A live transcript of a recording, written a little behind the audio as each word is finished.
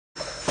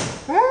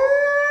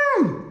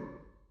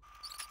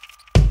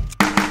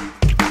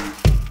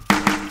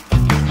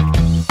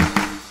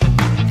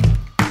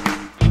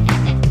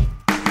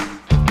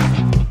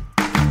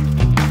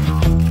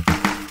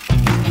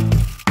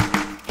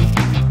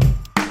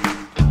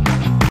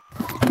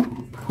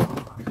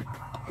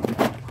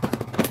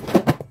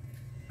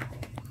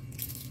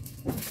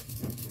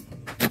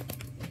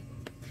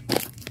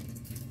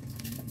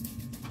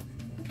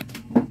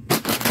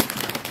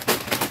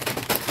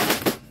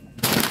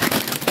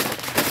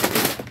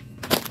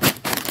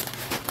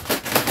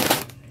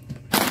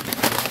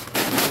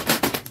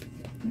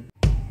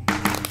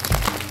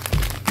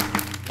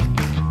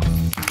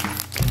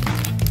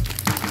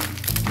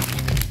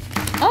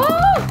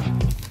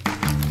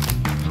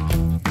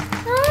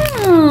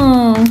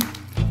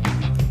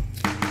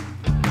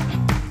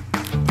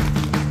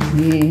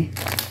Ay.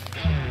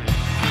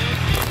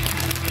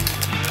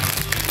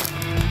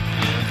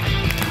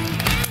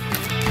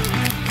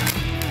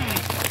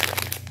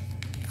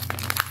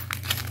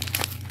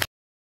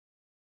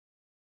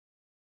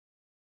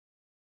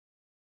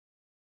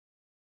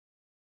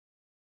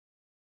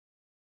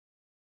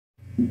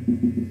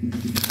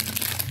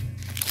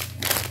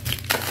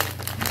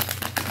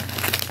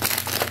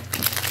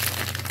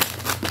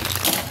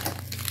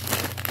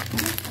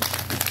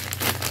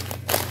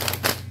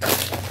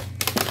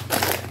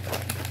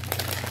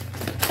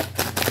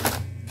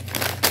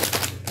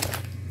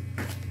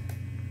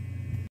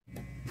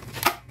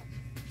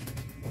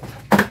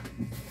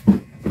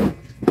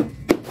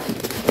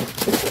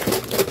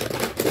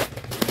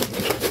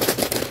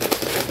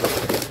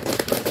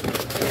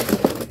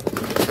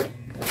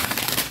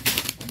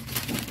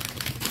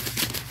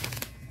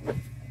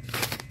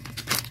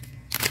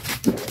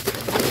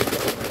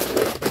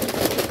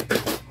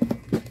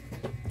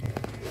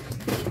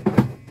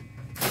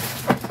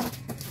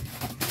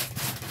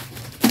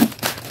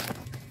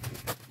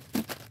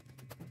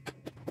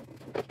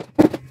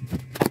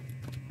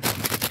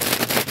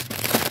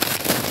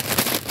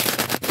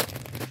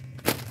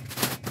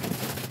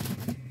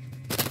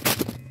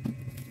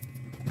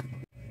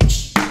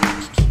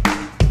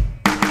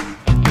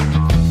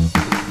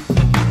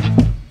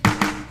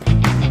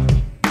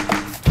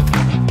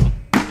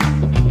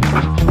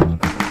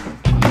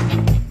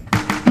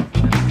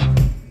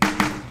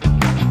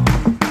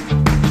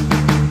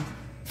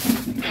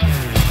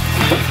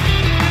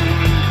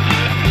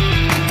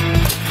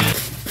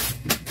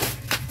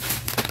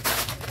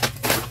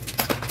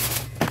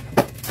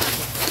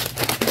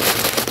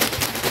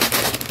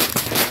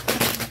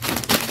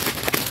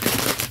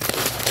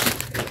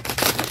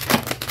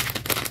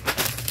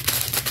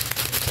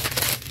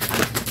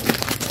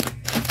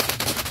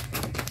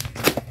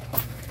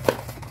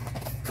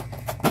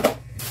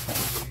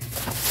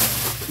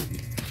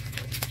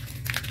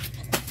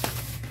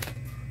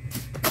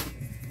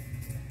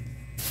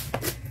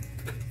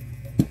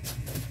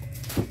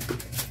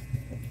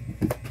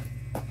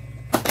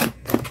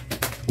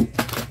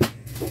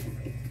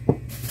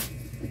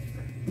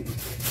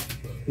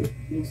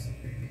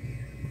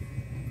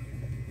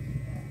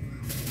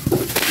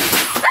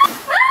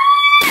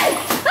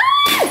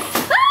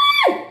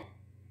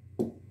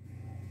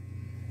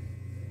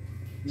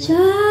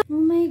 Siya!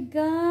 Oh my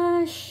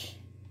gosh!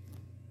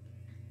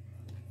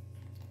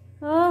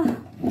 Ah!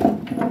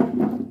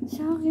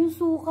 Siya, yung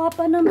suka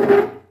pa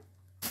naman.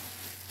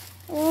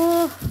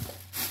 Oh!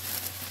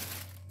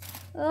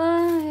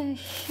 Ay,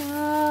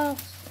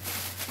 shucks.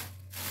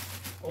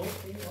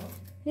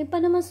 Yan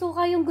pa naman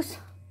suka yung gusto.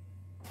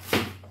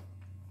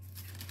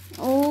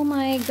 Oh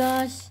my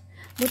gosh.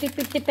 Buti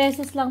 50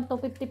 pesos lang to,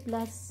 50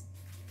 plus.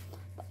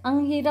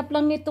 Ang hirap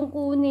lang nitong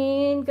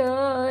kunin,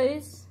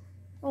 guys.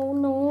 Oh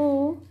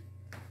no.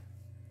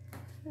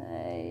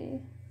 Ay.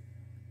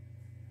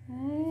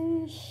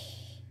 Ay.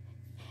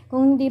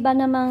 Kung hindi ba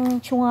namang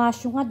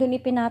tsunga-tsunga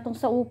doon ipinatong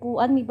sa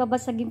upuan, may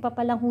babasagin pa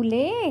palang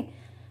huli.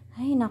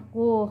 Ay,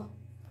 naku.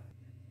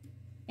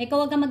 Ikaw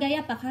wag ka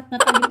magaya, pakat na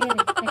talikir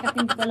eh. Teka,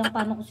 hindi ko alam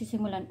paano ko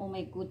sisimulan. Oh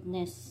my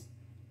goodness.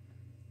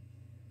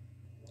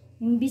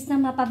 Imbis na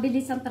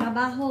mapabilis ang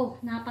trabaho,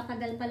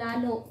 napatagal pa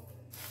lalo.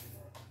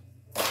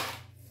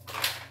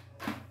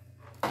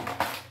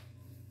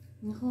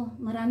 Nako,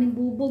 maraming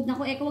bubog.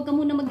 Nako, ikaw wag ka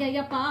muna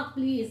magyaya pa,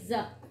 please.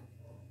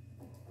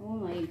 Oh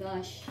my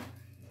gosh.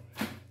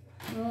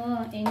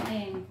 Oh,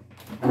 eng-eng.